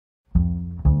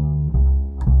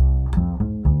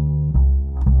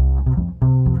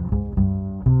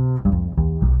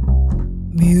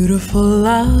Beautiful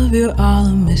love, you're all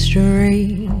a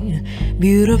mystery.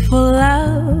 Beautiful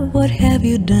love, what have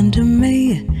you done to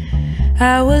me?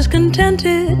 I was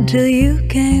contented till you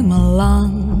came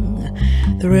along,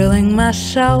 thrilling my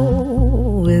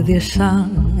soul with your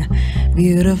song.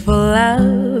 Beautiful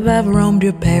love, I've roamed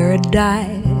your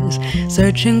paradise,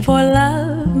 searching for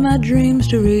love, my dreams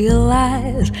to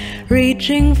realize,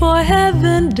 reaching for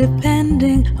heaven,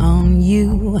 depending on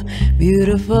you.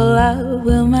 Beautiful love,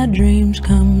 will my dreams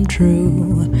come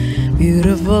true?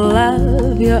 Beautiful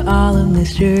love, you're all a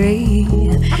mystery.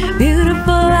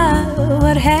 Beautiful love,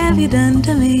 what have you done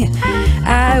to me?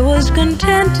 I was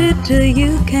contented till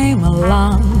you came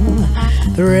along,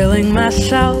 thrilling my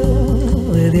soul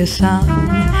with your song.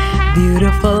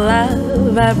 Beautiful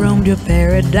love, I've roamed your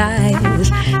paradise,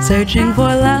 searching for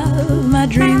love, my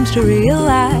dreams to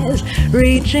realize,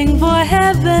 reaching for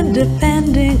heaven,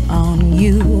 depending on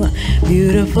you.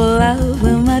 Beautiful love,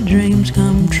 will my dreams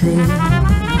come true?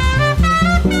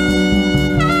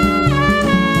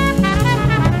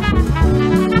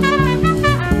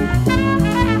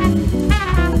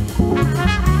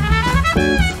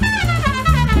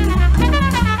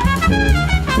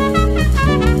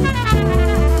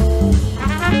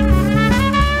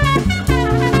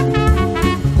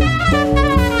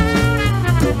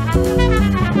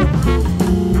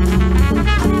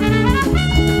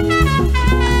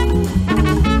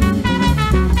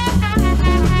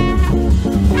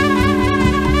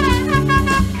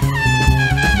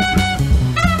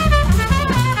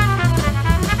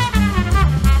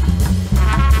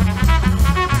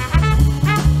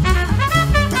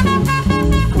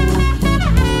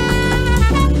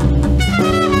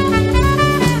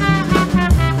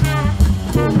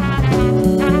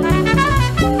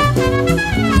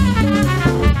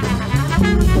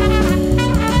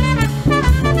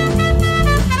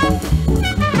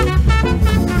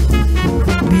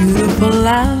 Beautiful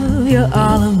love, you're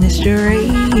all a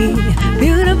mystery.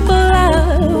 Beautiful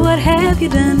love, what have you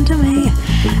done to me?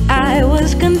 I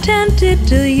was contented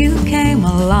till you came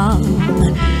along,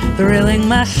 thrilling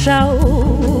my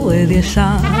soul with your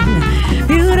song.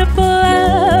 Beautiful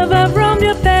love, I've roamed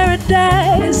your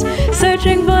paradise,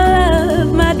 searching for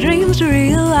love, my dreams to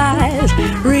realize,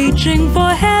 reaching for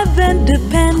heaven,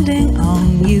 depending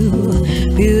on you.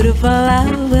 Beautiful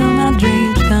love, will my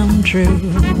dreams come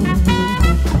true?